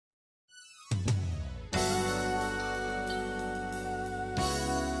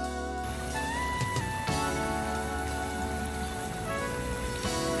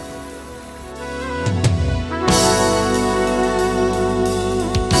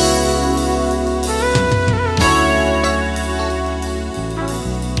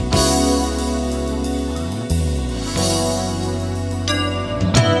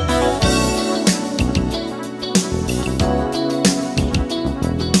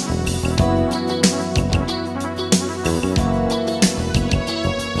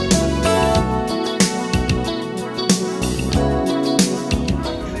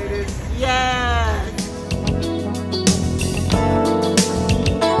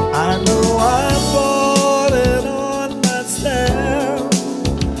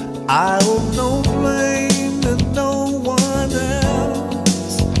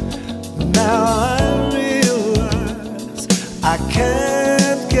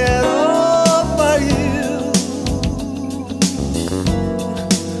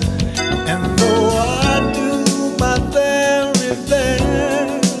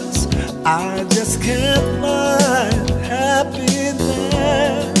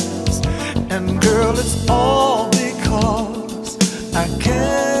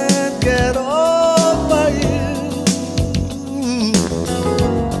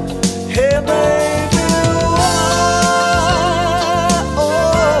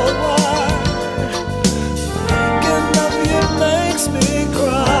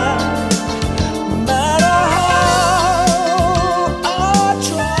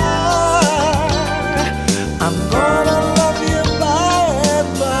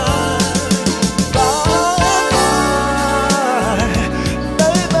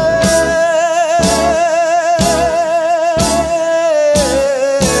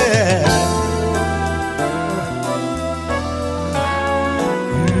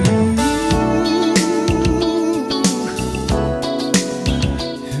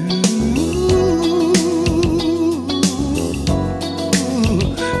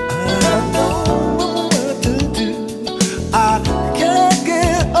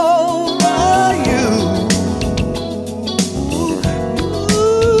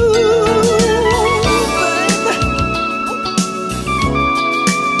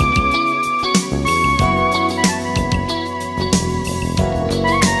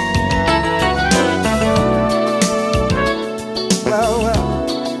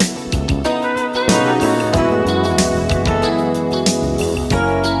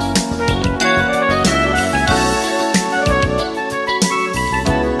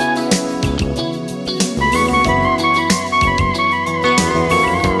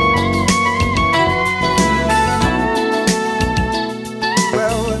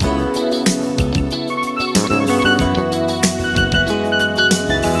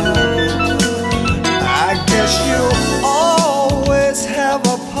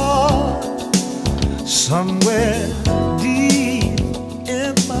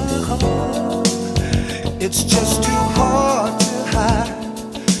It's just too hard to hide.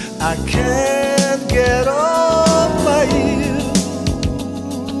 I can't get over you.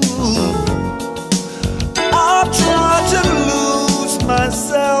 I've tried to lose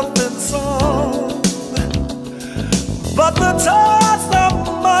myself in song, but the tides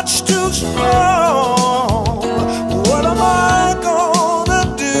are much too strong. What am I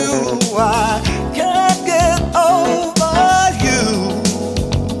gonna do? I can't get over you.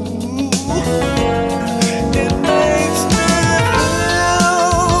 It makes me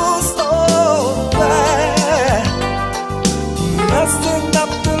feel so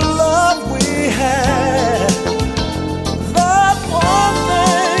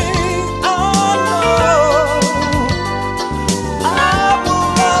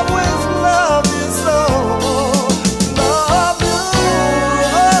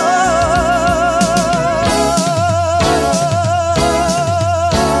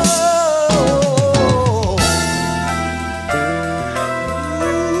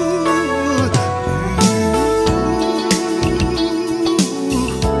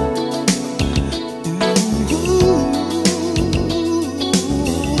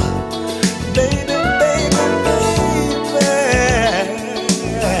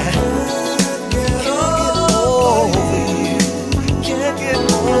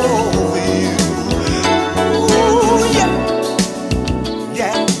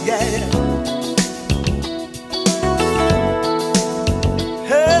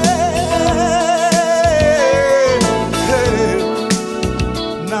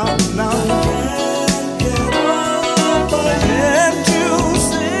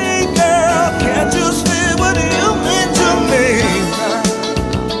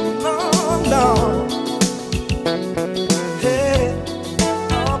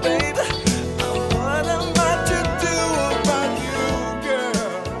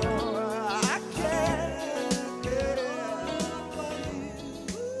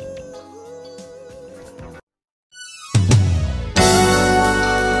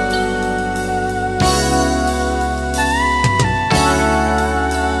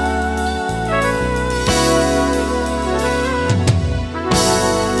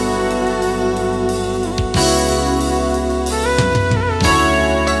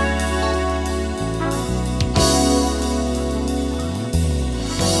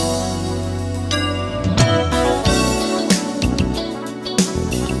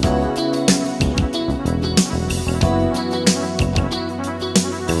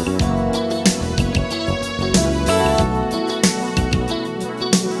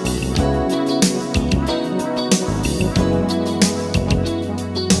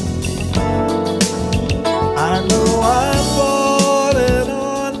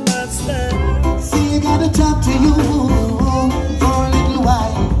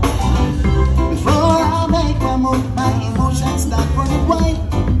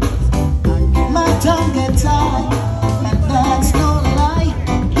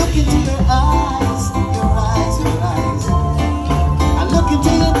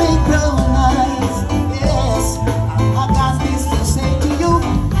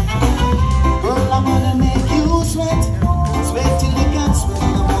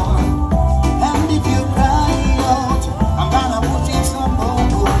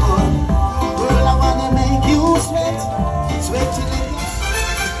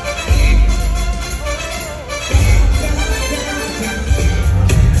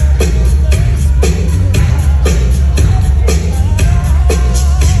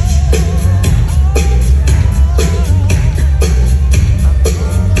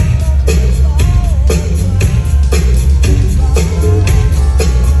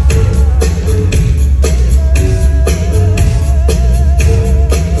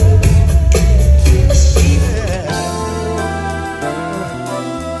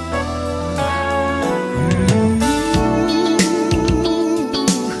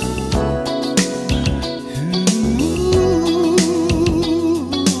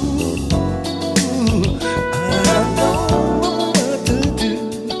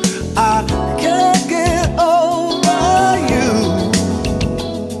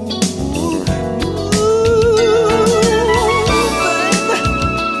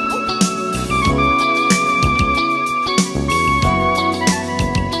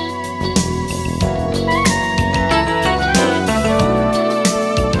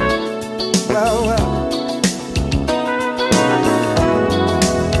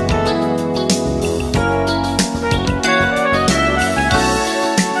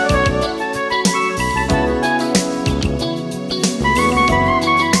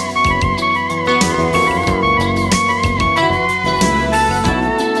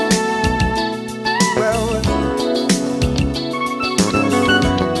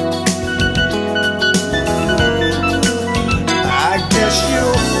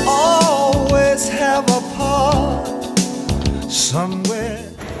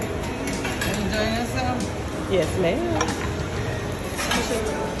ma'am.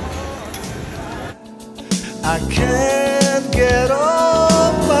 I can't get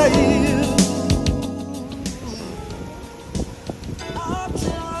over you. I've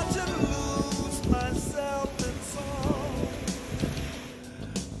tried to lose myself in song,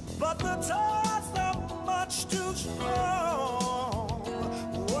 but the tides are much too strong.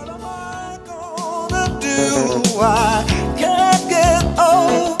 What am I gonna do? I can't get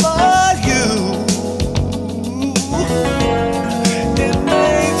over you. It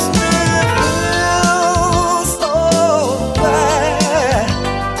makes me feel so bad,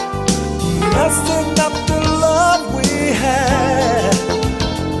 messing up the love we had.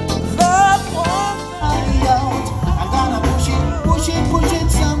 That one night out, I gotta push it, push it, push it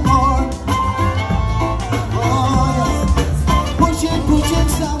some more. Oh yeah, push it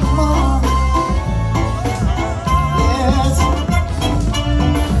some more. Yes.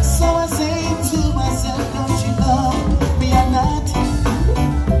 So I say to myself, don't you know we are not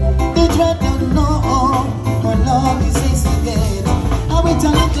the dread don't know for love is easy again. I wait a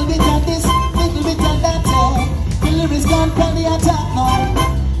little bit of this, little bit of that. The lyrics gone from the attack now.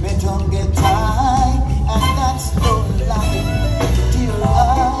 Me don't get tired, and that's no lie. Dear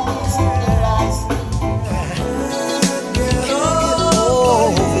eyes, dear eyes. Can't get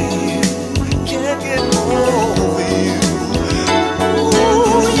over you. Can't get over you.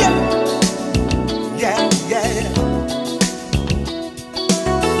 Ooh, yeah. Yeah, yeah.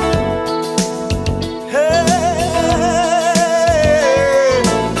 Hey,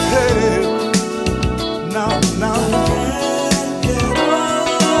 hey. Now, can't get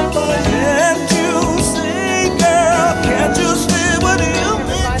over. Can't you see, girl? Can't you see what you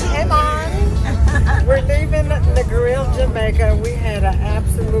mean? Hey, Mom. We're leaving the Grill, Jamaica. We had an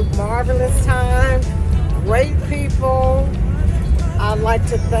absolute marvelous time. Great people. I'd like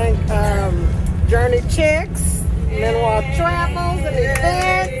to thank Journey Chicks, Lenoir Travels and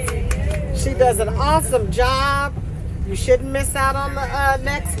Events. She does an awesome job. You shouldn't miss out on the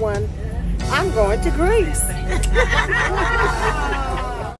next one. I'm going to Greece.